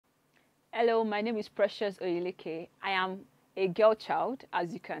Hello, my name is Precious Oyeleke. I am a girl child,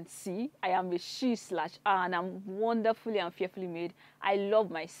 as you can see. I am a she/R and I'm wonderfully and fearfully made. I love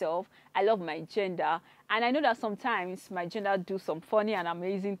myself. I love my gender. And I know that sometimes my gender do some funny and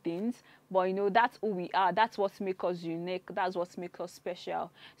amazing things, but you know, that's who we are. That's what makes us unique. That's what makes us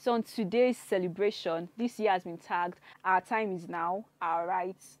special. So on today's celebration, this year has been tagged, Our Time Is Now, Our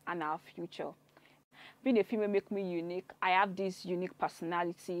Rights and Our Future. Being a female make me unique. I have this unique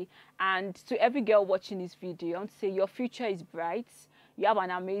personality, and to every girl watching this video, I want to say your future is bright. You have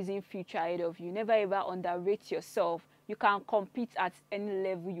an amazing future ahead of you. Never ever underrate yourself. You can compete at any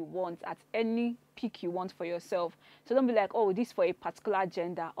level you want, at any peak you want for yourself. So don't be like, oh, this is for a particular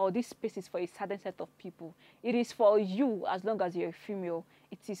gender, or this space is for a certain set of people. It is for you. As long as you're a female,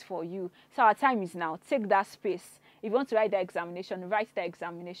 it is for you. So our time is now. Take that space. If you want to write the examination, write the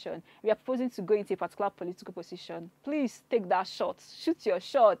examination. If you are proposing to go into a particular political position, please take that shot. Shoot your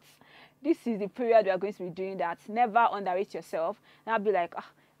shots. This is the period we are going to be doing that. Never underrate yourself. And I'll be like,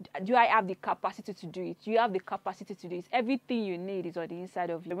 do I have the capacity to do it? Do you have the capacity to do it? Everything you need is on the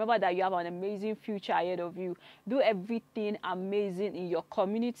inside of you. Remember that you have an amazing future ahead of you. Do everything amazing in your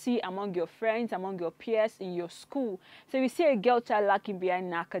community, among your friends, among your peers, in your school. So if you see a girl child lacking behind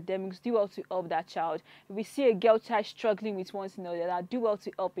in academics, do well to help that child. If we see a girl child struggling with one thing or the other, do well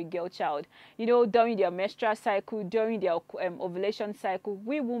to help a girl child. You know, during their menstrual cycle, during their ovulation cycle,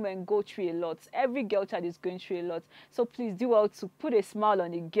 we women go through a lot. Every girl child is going through a lot. So please do well to put a smile on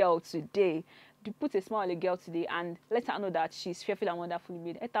the girl today. Put a smile on the girl today and let her know that she's fearful and wonderfully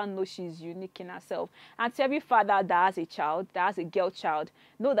made. Let her know she's unique in herself. And to every father that has a child, that has a girl child,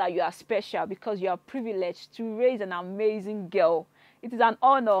 know that you are special because you are privileged to raise an amazing girl. It is an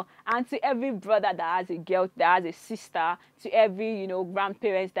honor. And to every brother that has a girl, that has a sister, to every,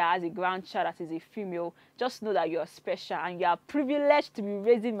 grandparents that has a grandchild that is a female, just know that you are special and you are privileged to be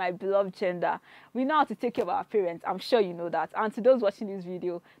raising my beloved gender. We know how to take care of our parents. I'm sure you know that. And to those watching this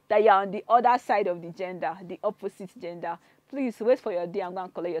video, that you are on the other side of the gender, the opposite gender, please wait for your day. I'm going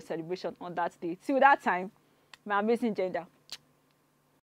to collect your celebration on that day. Till that time, my amazing gender.